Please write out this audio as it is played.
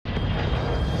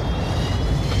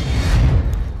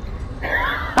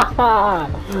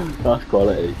That's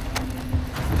quality.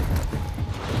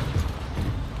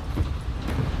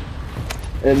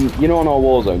 You know on our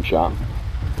Warzone chat?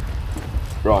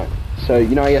 Right, so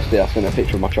you know yesterday I sent a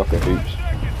picture of my chocolate hoops?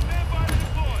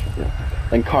 Yeah.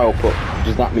 Then Kyle put,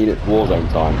 does that mean it's Warzone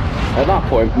time? At that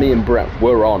point, me and Brett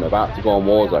were on, about to go on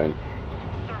Warzone.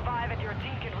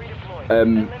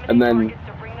 And then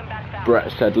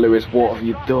Brett said, Lewis, what have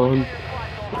you done?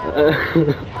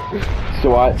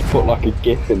 So I had to put like a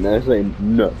GIF in there saying,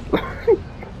 no.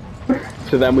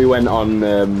 So then we went on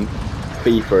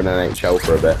FIFA and NHL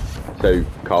for a bit, so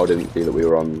Carl didn't see that we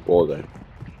were on Warzone.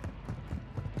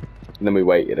 And then we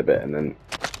waited a bit, and then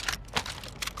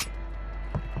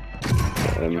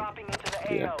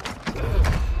yeah.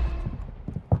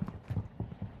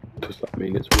 Does that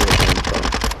mean it's Warzone time?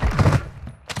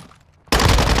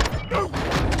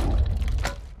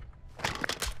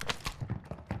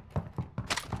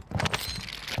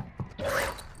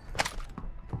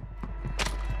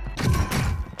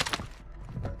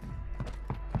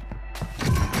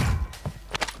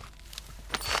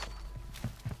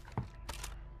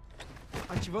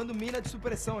 Ativando mina de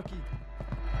supressão aqui.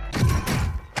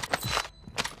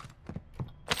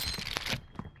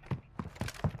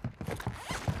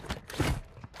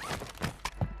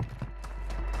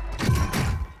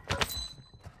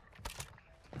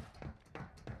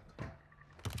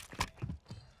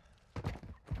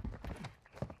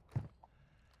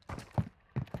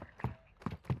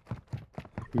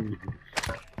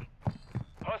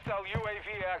 Hostile UAV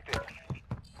active.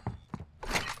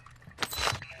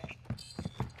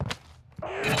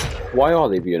 Why are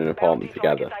they viewing an apartment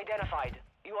together? Identified.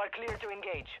 You are clear to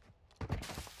engage.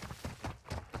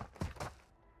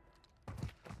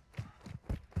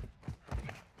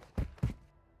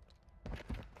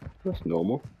 That's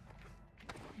normal.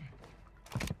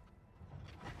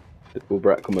 Will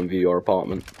Brett come and view your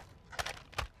apartment?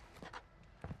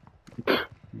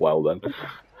 Well then.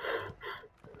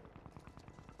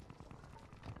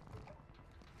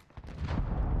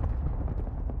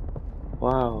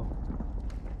 Wow.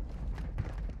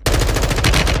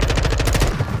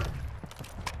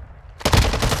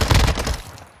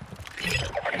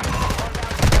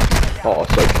 Oh,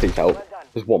 so please help.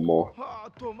 There's one more.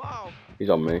 He's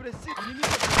on me.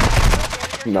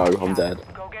 No, I'm dead.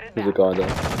 There's a guy there.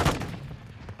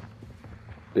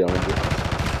 Behind you.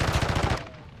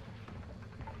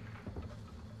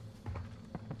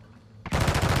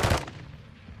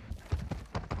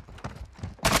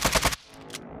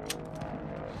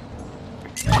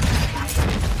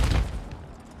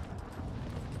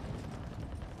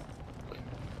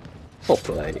 Well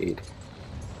played.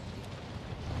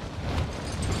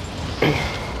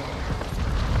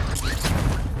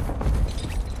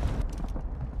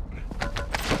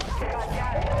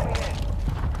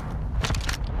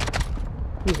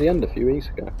 It was the end a few weeks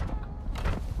ago.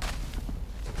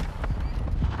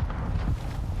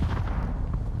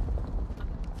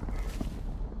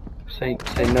 Say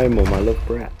no more, my love,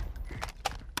 Brett.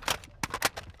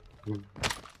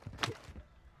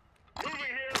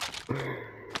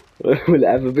 Will it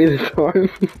ever be the time?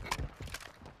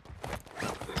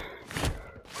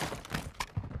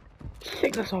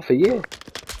 Six us off a year.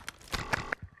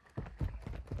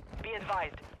 Be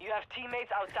advised, you have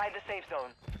teammates outside the safe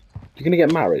zone. You're gonna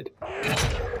get married?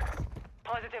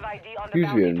 Positive ID on the Who's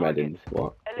bounty viewing target. weddings?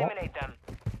 What? Eliminate them.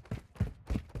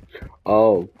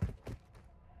 Oh.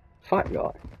 Fat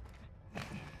guy.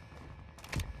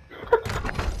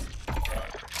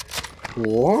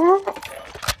 What?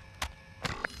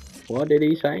 What did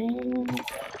he say?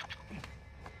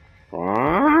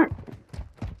 What?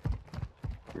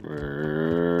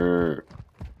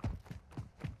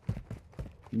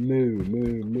 Moo,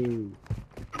 moo, moo.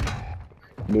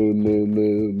 Moo, moo,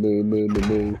 moo, moo, moo, moo,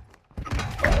 moo.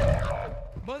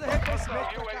 Manda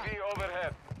reconhecimento pra cá. UAV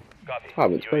overhead. Copy. I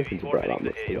haven't spoken to Brett that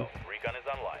much, AO. though. Recon is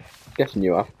online. Guessing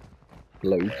you have.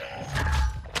 Loads.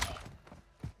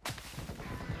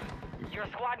 Your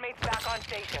squad mates back on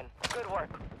station. Good work.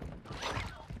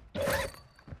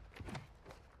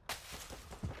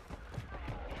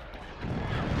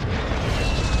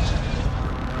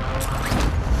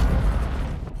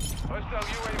 Hostile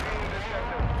UAV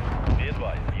detected. Be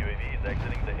advised, UAV is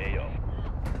exiting the AO.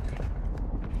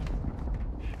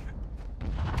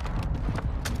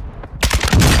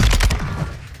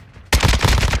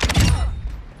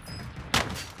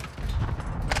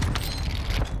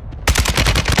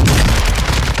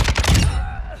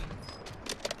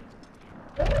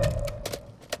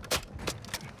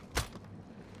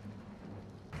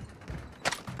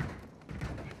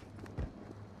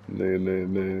 Moo, moo,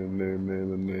 moo, moo, moo,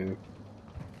 moo, moo.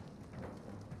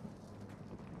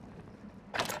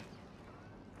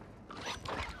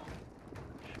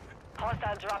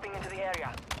 Hostile dropping into the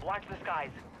area. Watch the skies.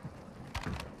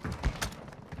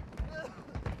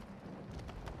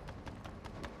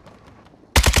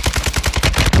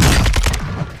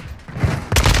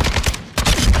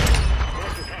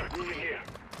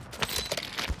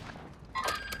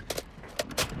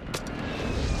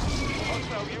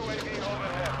 Hostile UAV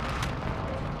overhead.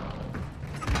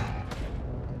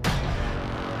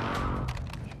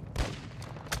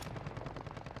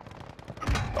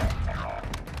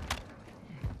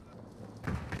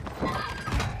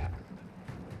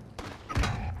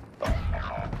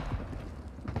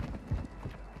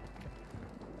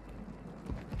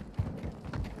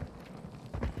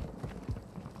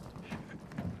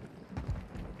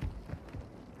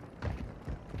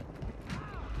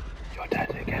 You're dead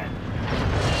again.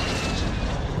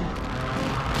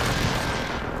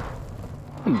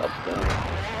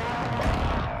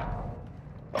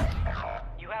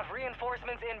 You have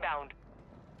reinforcements inbound.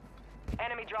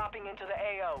 Enemy dropping into the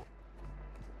AO.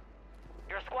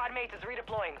 Your squad mate is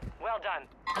redeploying. Well done.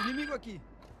 Inimigo aqui.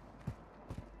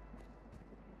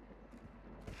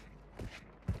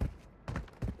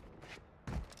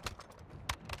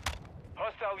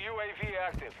 Hostile UAV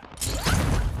active.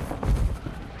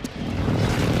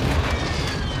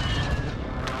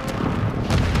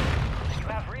 You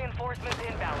have reinforcements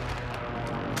inbound.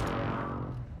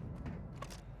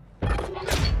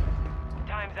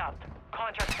 Time's up.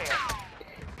 Contract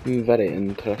failed. Very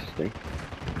interesting.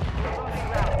 Losing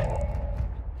round.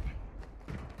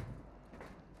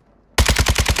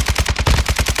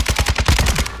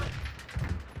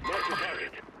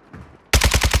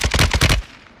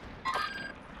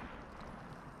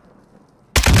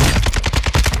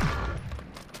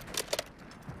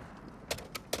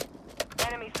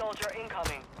 Enemy soldier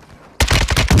incoming.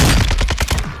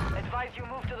 Advise you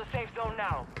move to the safe zone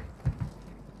now.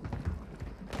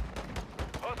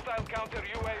 Hostile counter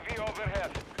UAV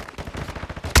overhead.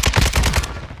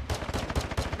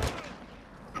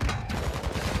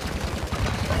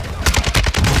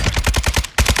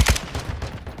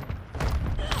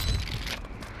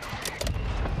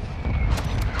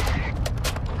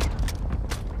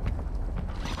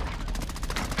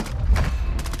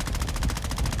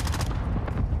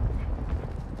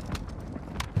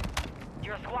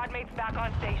 Your squad mate's back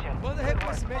on station. Manda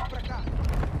reconhecimento pra cá.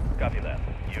 Copy that.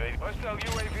 UAV. Hostile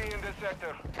UAV in this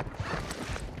sector.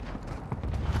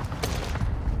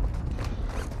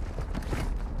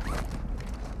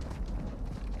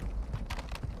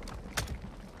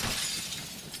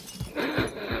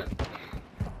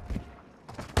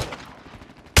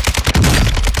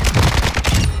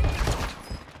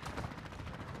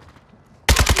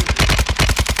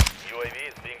 UAV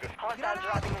is being Hostile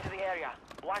dropping into the area.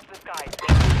 Watch the skies.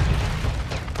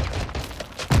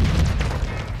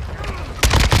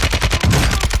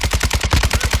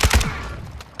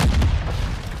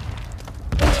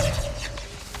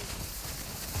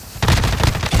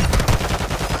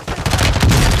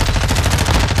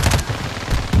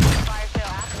 Fire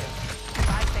sale active.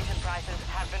 Buy station prices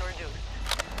have been reduced.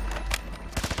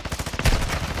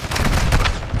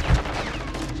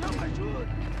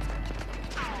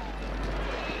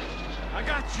 I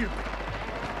got you.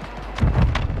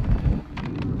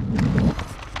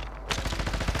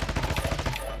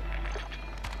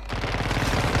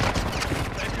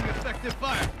 Taking effective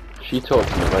fire. She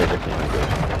talks in a very different language.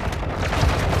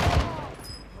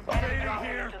 Enemy dropping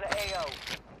into the AO.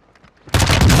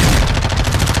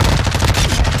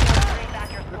 Bring back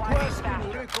your squad mates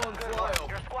faster. Good work.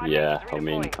 Your squad Yeah, mates is I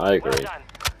mean, redeploying. I agree. Well done.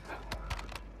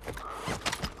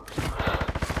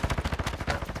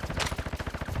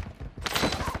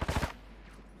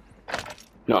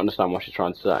 Not understand what she's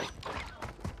trying to say.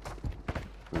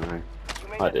 Alright. You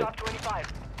made I the did. top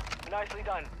 25. Nicely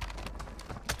done.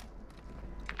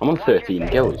 I'm on Watch your 13 face.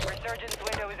 kills. Resurgence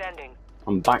window is ending.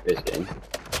 I'm back this game.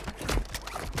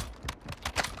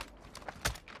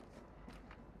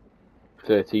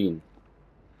 $13.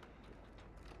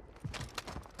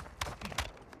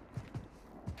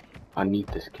 I need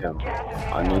this kill.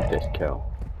 I need this kill.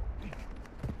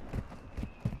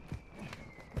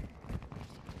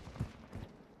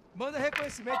 Manda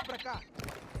reconhecimento pra cá.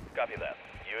 Copy that.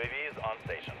 UAV is on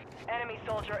station. Enemy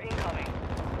soldier incoming.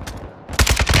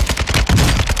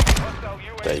 Hostile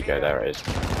UAV. There you go, there it is.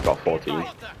 Got 14.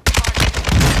 Got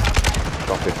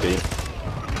 15.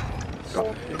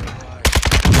 Got 15.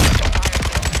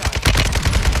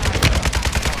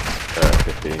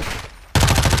 15.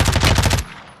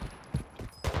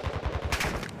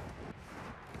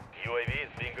 UAV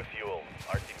is being fueled.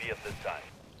 RTB at this time.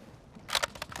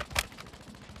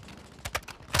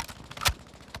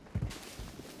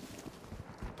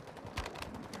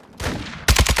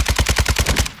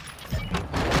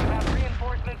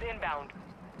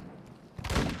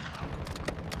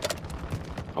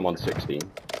 I'm on 16.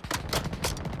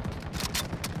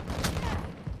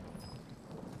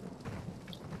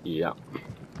 Yeah.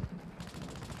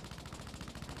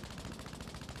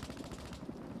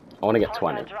 I want to get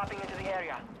 20. Dropping into the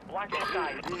area. Watch the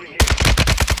side.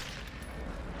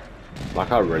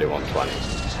 Like, I really want 20.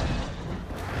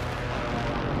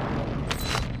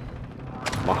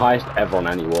 My highest ever on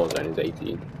any Warzone is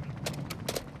 18.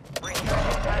 Resurgence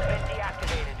has been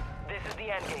deactivated. This is the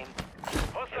end game.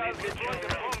 Hostiles deployed the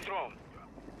bomb drone.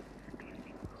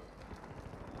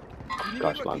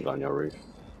 Gosh, lands on your roof.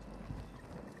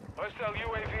 Hostile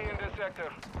UAV in this sector.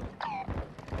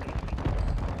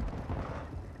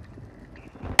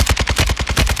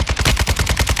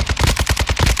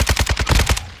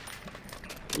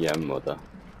 Yeah, mother.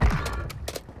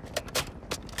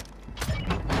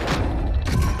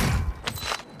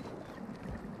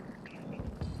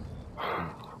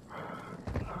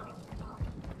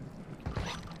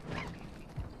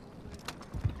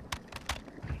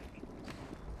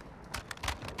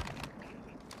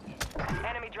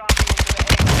 Enemy dropping into the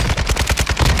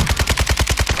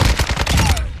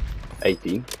AO.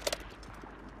 18.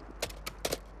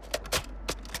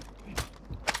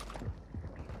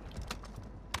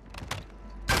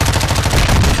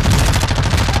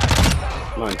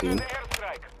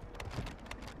 Airstrike.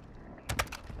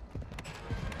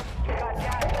 You got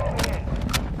gas moving in.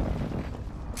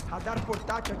 Radar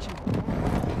portátil ativo.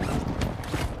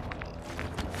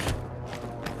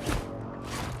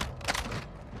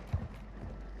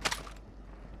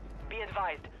 Be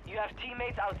advised, you have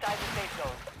teammates outside the safe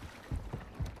zone.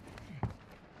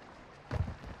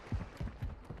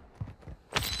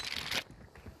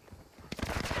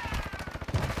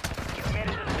 You've made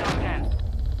it to the top 10.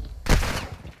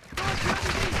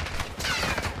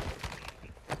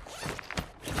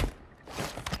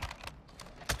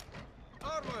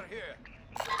 Armor here.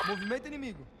 Movimento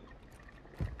inimigo.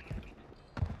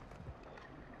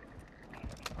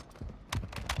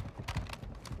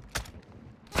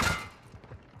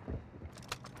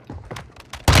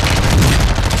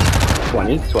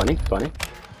 Twenty.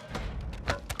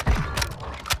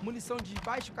 Munição de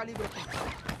baixo calibre aqui.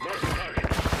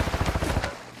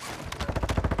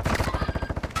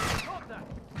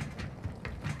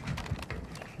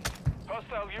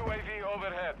 Hostile UAV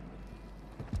overhead.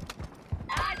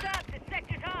 Eyes up, this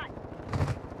sector's hot.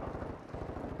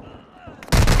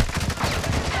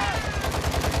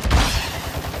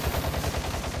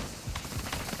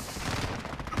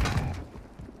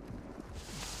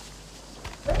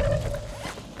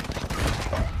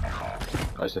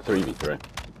 Oh, it's a 3v3.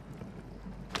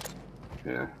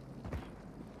 Yeah.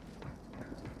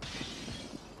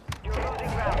 You're losing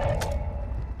ground.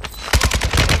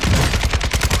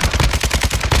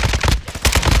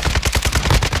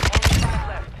 Only 5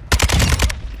 left.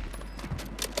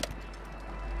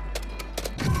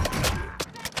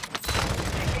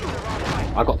 Taking the wrong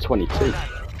right. I got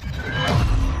 22.